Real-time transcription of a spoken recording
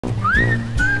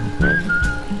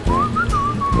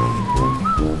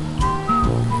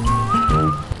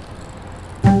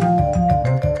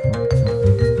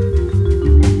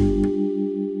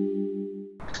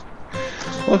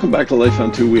Welcome back to Life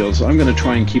on Two Wheels. I'm going to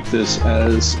try and keep this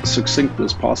as succinct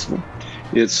as possible.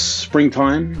 It's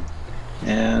springtime,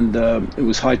 and it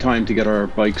was high time to get our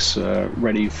bikes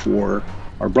ready for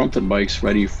our Brompton bikes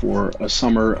ready for a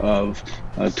summer of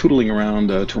tootling around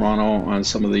Toronto on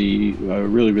some of the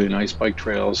really nice bike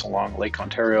trails along Lake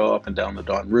Ontario, up and down the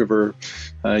Don River,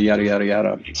 yada yada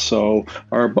yada. So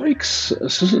our bikes,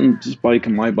 Susan's bike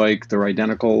and my bike, they're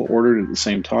identical, ordered at the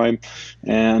same time.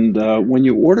 And when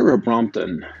you order a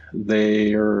Brompton,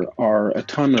 there are a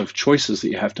ton of choices that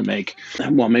you have to make.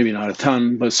 Well, maybe not a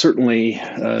ton, but certainly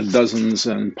dozens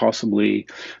and possibly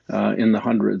in the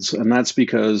hundreds. And that's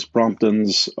because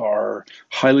Bromptons are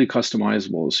highly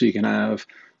customizable. So you can have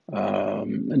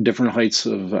different heights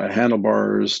of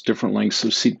handlebars, different lengths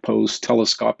of seat posts,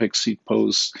 telescopic seat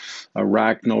posts,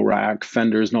 rack, no rack,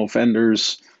 fenders, no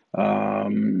fenders,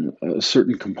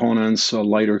 certain components,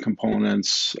 lighter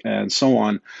components, and so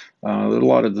on. There are a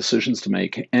lot of decisions to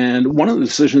make. And one of the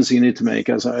decisions you need to make,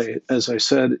 as I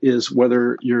said, is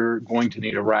whether you're going to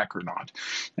need a rack or not.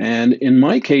 And in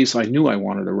my case, I knew I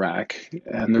wanted a rack.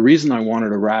 And the reason I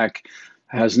wanted a rack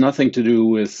has nothing to do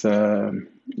with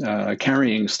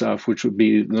carrying stuff, which would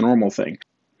be the normal thing.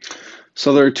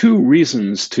 So there are two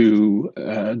reasons to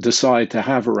decide to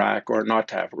have a rack or not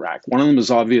to have a rack. One of them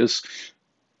is obvious,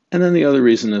 and then the other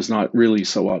reason is not really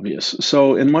so obvious.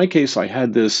 So in my case, I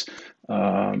had this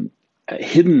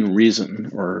hidden reason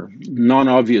or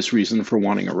non-obvious reason for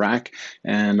wanting a rack,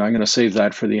 and I'm going to save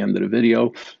that for the end of the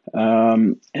video.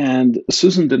 And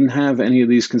Susan didn't have any of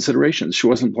these considerations. She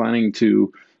wasn't planning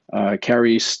to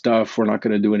carry stuff. We're not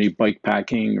going to do any bike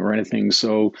packing or anything.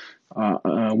 So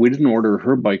we didn't order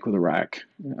her bike with a rack,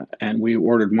 and we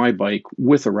ordered my bike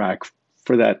with a rack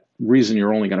for that reason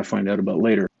you're only going to find out about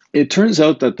later. It turns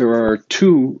out that there are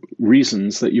two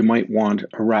reasons that you might want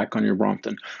a rack on your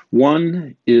Brompton.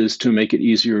 One is to make it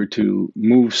easier to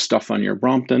move stuff on your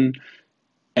Brompton.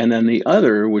 And then the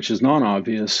other, which is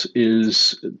non-obvious,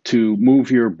 is to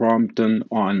move your Brompton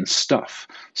on stuff.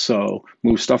 So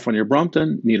move stuff on your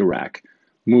Brompton, need a rack.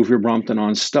 Move your Brompton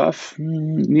on stuff,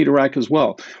 need a rack as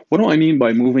well. What do I mean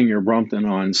by moving your Brompton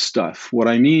on stuff? What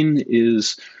I mean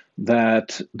is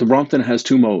that the Brompton has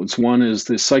two modes. One is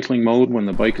the cycling mode when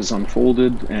the bike is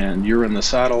unfolded and you're in the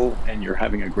saddle and you're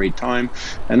having a great time.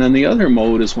 And then the other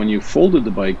mode is when you folded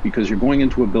the bike because you're going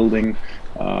into a building.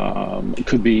 It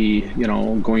could be, you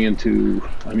know, going into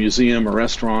a museum or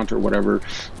restaurant or whatever,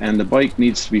 and the bike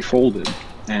needs to be folded.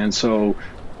 And so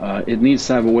it needs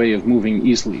to have a way of moving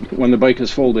easily. When the bike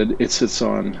is folded, it sits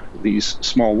on these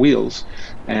small wheels.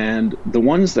 And the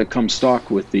ones that come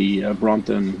stock with the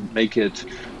Brompton make it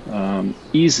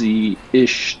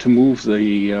easy-ish to move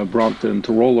the Brompton,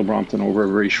 to roll the Brompton over a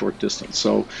very short distance.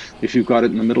 So if you've got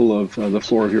it in the middle of the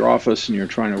floor of your office and you're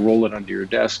trying to roll it under your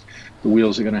desk, the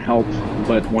wheels are going to help.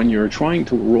 But when you're trying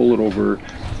to roll it over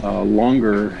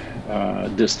longer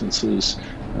distances,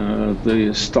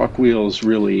 the stock wheels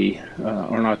really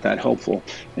are not that helpful.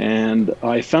 And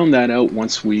I found that out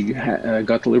once we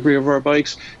got delivery of our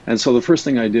bikes. And so the first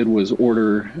thing I did was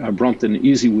order Brompton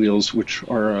Easy Wheels, which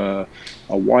are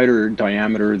a wider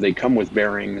diameter. They come with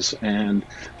bearings, and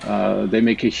they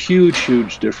make a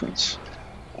huge difference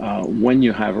when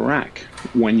you have a rack.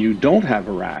 When you don't have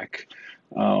a rack,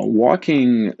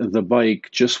 walking the bike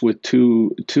just with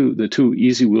the two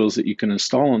easy wheels that you can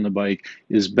install on the bike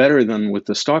is better than with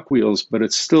the stock wheels, but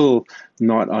it's still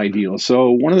not ideal.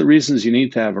 So one of the reasons you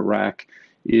need to have a rack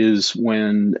is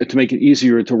to make it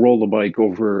easier to roll the bike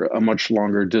over a much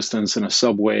longer distance in a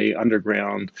subway,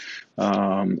 underground,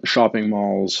 shopping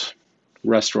malls,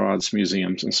 restaurants,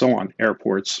 museums, and so on,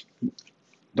 airports.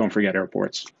 Don't forget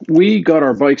airports. We got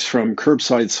our bikes from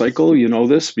Curbside Cycle. You know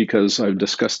this because I've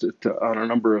discussed it on a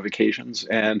number of occasions,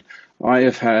 and I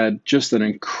have had just an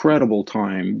incredible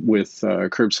time with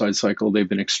Curbside Cycle. They've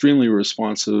been extremely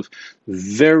responsive,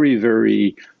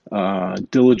 very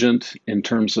diligent in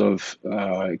terms of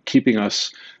keeping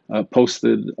us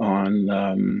posted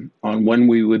on when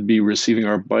we would be receiving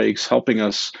our bikes, helping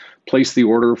us place the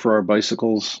order for our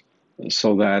bicycles,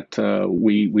 so that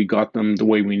we got them the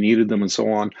way we needed them and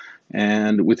so on.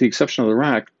 And with the exception of the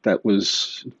rack, that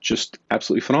was just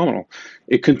absolutely phenomenal.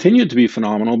 It continued to be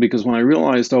phenomenal because when I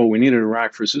realized, we needed a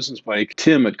rack for Susan's bike,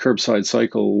 Tim at Curbside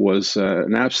Cycle was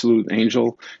an absolute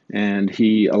angel, and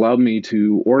he allowed me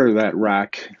to order that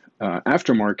rack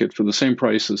aftermarket for the same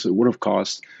price as it would have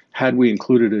cost had we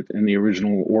included it in the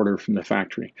original order from the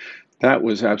factory. That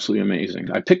was absolutely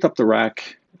amazing. I picked up the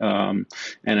rack and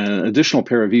an additional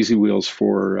pair of easy wheels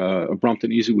for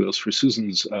Brompton easy wheels for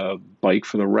Susan's bike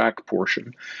for the rack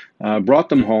portion. Brought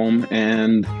them home,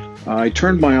 and I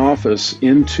turned my office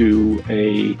into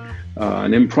a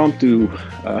an impromptu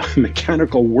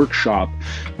mechanical workshop.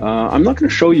 I'm not going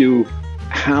to show you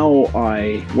how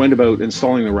I went about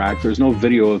installing the rack. There's no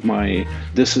video of my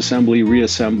disassembly,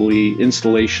 reassembly,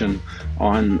 installation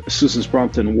on Susan's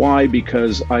Brompton. Why?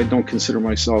 Because I don't consider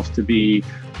myself to be,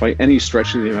 by any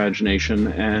stretch of the imagination,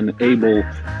 an able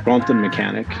Brompton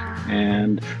mechanic,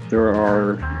 and there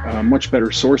are much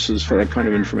better sources for that kind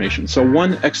of information. So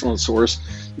one excellent source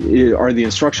are the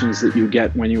instructions that you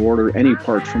get when you order any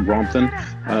part from Brompton.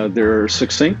 They're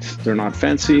succinct, they're not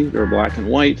fancy, they're black and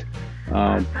white.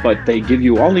 But they give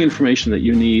you all the information that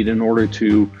you need in order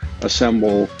to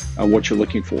assemble what you're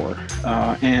looking for.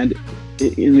 And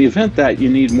in the event that you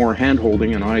need more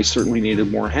hand-holding, and I certainly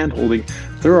needed more hand-holding,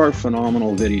 there are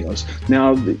phenomenal videos.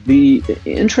 Now, the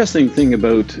interesting thing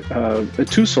about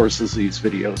two sources of these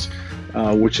videos,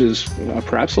 which is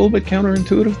perhaps a little bit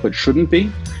counterintuitive, but shouldn't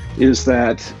be, is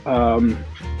that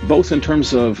both in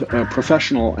terms of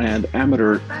professional and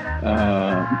amateur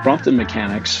Brompton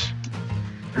mechanics,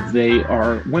 they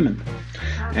are women.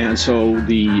 And so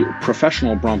the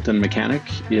professional Brompton mechanic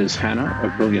is Hannah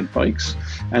of Brilliant Bikes,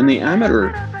 and the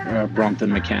amateur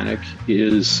Brompton mechanic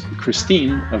is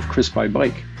Christine of Chris by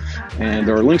Bike. And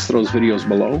there are links to those videos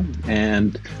below,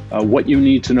 and what you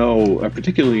need to know,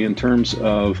 particularly in terms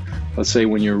of, let's say,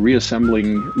 when you're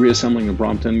reassembling a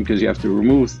Brompton, because you have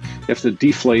to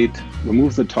deflate,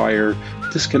 remove the tire,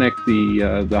 disconnect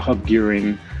the hub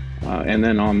gearing, and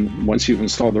then once you've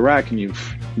installed the rack and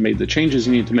you've made the changes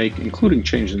you need to make, including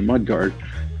changing the mudguard,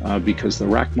 because the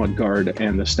rack mudguard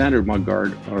and the standard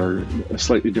mudguard are a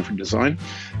slightly different design.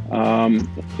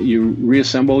 You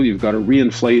reassemble, you've got to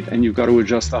reinflate, and you've got to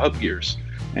adjust the hub gears.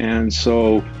 And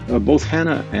so both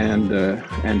Hannah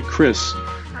and Chris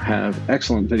have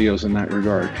excellent videos in that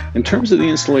regard. In terms of the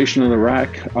installation of the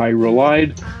rack, I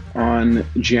relied on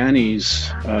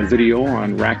Gianni's video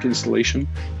on rack installation,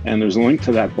 and there's a link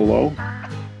to that below.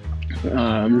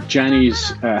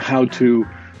 Gianni's how-to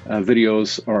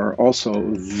videos are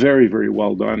also very, very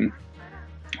well done,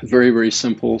 very, very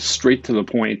simple, straight to the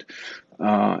point,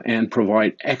 and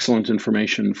provide excellent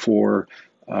information for,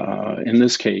 in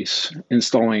this case,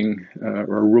 installing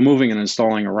or removing and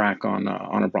installing a rack on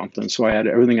a Brompton. So I had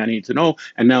everything I need to know,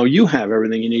 and now you have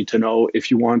everything you need to know if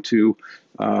you want to,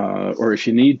 or if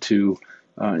you need to,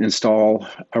 install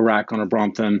a rack on a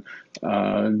Brompton,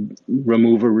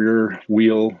 remove a rear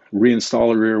wheel,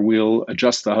 reinstall a rear wheel,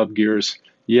 adjust the hub gears,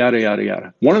 yada, yada,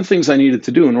 yada. One of the things I needed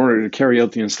to do in order to carry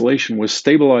out the installation was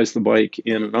stabilize the bike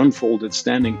in an unfolded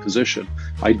standing position.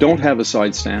 I don't have a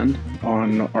side stand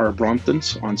on our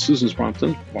Bromptons, on Susan's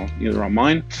Brompton, well, either on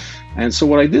mine. And so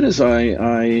what I did is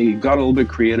I got a little bit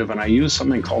creative, and I used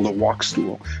something called a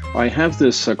Walkstool. I have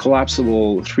this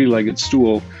collapsible three-legged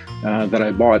stool that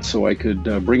I bought so I could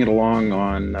bring it along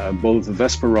on both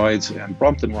Vespa rides and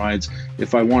Brompton rides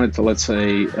if I wanted to, let's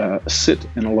say, sit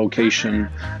in a location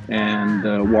and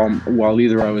while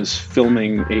either I was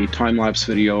filming a time-lapse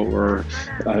video or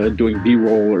doing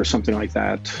B-roll or something like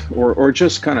that, or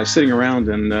just kind of sitting around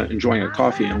and enjoying a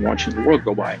coffee and watching the world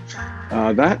go by.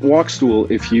 That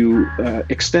Walkstool, if you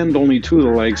extend only two of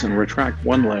the legs and retract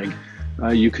one leg,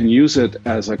 you can use it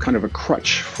as a kind of a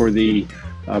crutch for the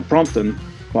Brompton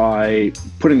by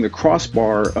putting the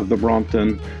crossbar of the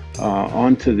Brompton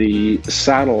onto the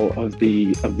saddle of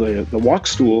the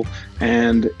Walkstool,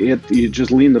 and you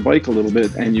just lean the bike a little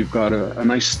bit, and you've got a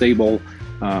nice stable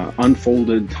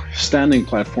unfolded standing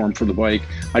platform for the bike.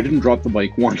 I didn't drop the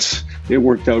bike once. It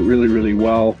worked out really, really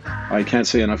well. I can't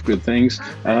say enough good things.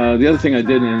 The other thing I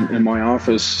did in my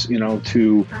office,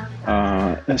 to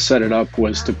set it up,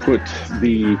 was to put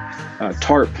the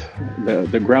tarp,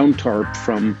 the ground tarp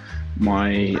from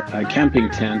my camping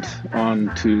tent on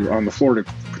the floor to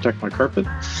protect my carpet,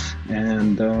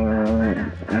 and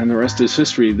the rest is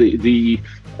history.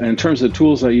 In terms of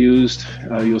tools I used,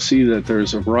 you'll see that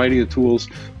there's a variety of tools,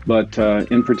 but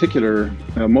in particular,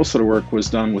 most of the work was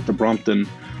done with the Brompton,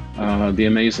 the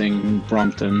amazing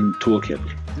Brompton toolkit,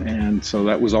 and so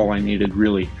that was all I needed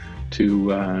really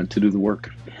to do the work.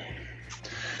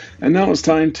 And now it's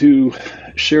time to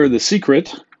share the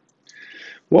secret.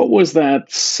 What was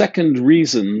that second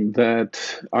reason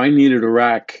that I needed a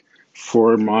rack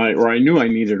for I knew I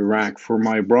needed a rack for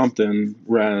my Brompton,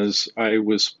 whereas I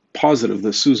was positive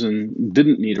that Susan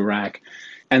didn't need a rack?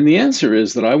 And the answer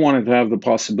is that I wanted to have the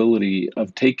possibility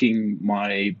of taking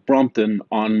my Brompton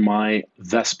on my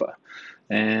Vespa.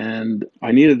 And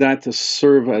I needed that to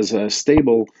serve as a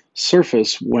stable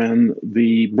surface when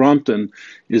the Brompton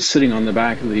is sitting on the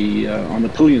back of on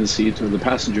the pillion seat or the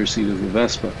passenger seat of the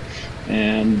Vespa.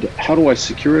 And how do I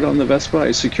secure it on the Vespa?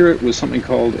 I secure it with something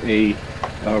called a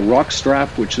rock strap,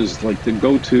 which is like the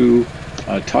go-to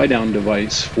tie-down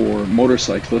device for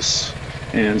motorcyclists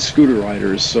and scooter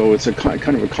riders. So it's a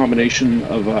kind of a combination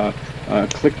of a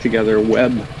click-together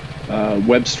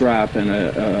web strap and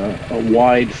a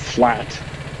wide, flat,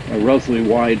 a relatively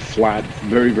wide, flat,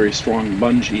 very, very strong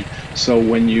bungee. So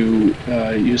when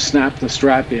you snap the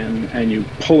strap in and you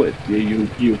pull it,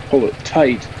 you pull it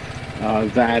tight.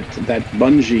 That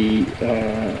bungee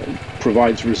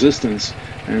provides resistance,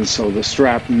 and so the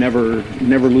strap never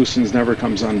loosens, never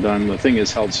comes undone. The thing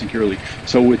is held securely.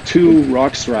 So with two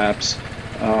rock straps,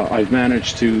 I've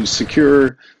managed to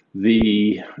secure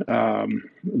the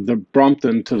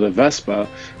Brompton to the Vespa.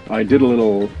 I did a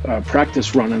little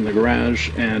practice run in the garage,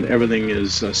 and everything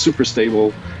is super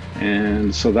stable.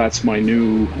 And so that's my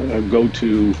new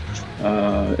go-to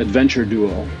adventure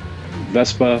duo: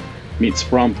 Vespa meets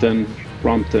Brompton,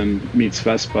 Brompton meets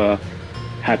Vespa.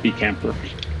 Happy camper.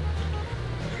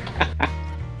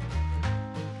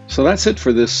 So that's it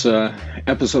for this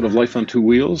episode of Life on Two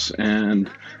Wheels and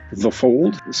the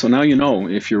Fold. So now you know,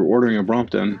 if you're ordering a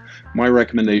Brompton, my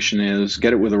recommendation is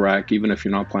get it with a rack, even if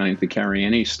you're not planning to carry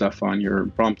any stuff on your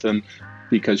Brompton,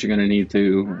 because you're going to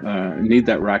need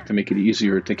that rack to make it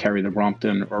easier to carry the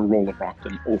Brompton or roll the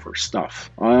Brompton over stuff.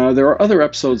 There are other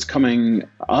episodes coming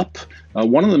up.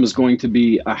 One of them is going to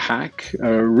be a hack,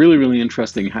 a really, really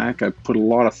interesting hack. I put a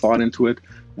lot of thought into it.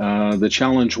 The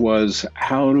challenge was,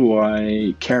 how do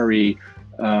I carry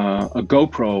a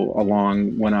GoPro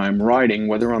along when I'm riding,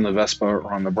 whether on the Vespa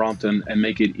or on the Brompton, and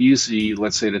make it easy,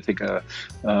 let's say, to take a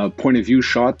point of view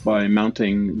shot by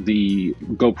mounting the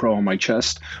GoPro on my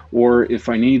chest, or if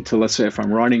I need to, let's say if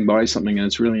I'm riding by something and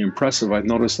it's really impressive. I've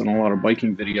noticed in a lot of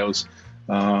biking videos,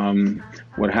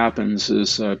 what happens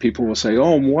is people will say,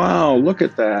 "Oh wow, look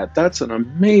at that, that's an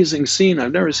amazing scene,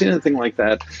 I've never seen anything like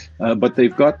that," but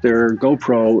they've got their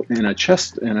GoPro in a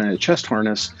chest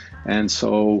harness, and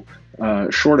so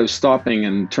short of stopping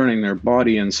and turning their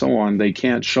body and so on, they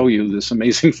can't show you this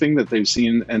amazing thing that they've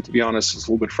seen, and to be honest, it's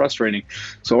a little bit frustrating.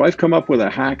 So I've come up with a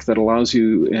hack that allows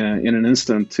you in an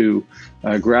instant to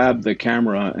grab the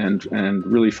camera and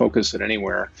really focus it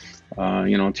anywhere,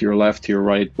 to your left, to your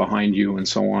right, behind you, and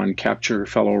so on, capture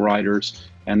fellow riders,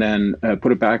 and then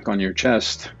put it back on your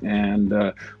chest, and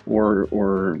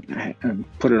or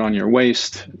put it on your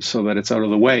waist so that it's out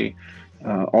of the way.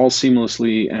 All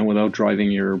seamlessly and without driving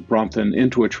your Brompton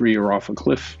into a tree or off a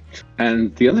cliff.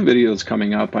 And the other video that's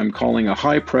coming up, I'm calling a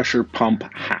high pressure pump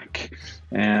hack.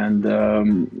 And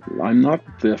I'm not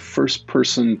the first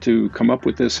person to come up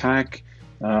with this hack.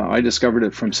 I discovered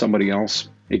it from somebody else.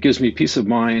 It gives me peace of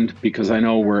mind because I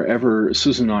know wherever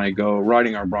Susan and I go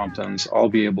riding our Bromptons, I'll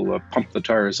be able to pump the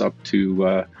tires up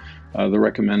to the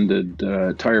recommended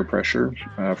tire pressure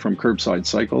from Curbside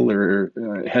Cycle. Their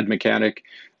head mechanic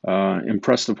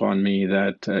impressed upon me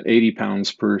that 80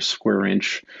 pounds per square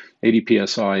inch, 80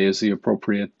 psi is the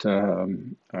appropriate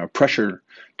tire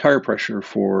pressure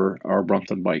for our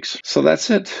Brompton bikes. So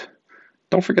that's it.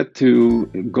 Don't forget to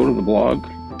go to the blog.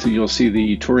 You'll see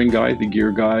the touring guide, the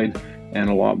gear guide, and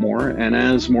a lot more. And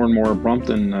as more and more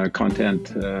Brompton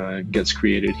content gets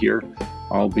created here,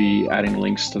 I'll be adding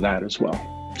links to that as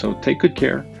well. So take good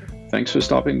care. Thanks for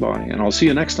stopping by, and I'll see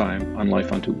you next time on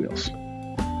Life on Two Wheels.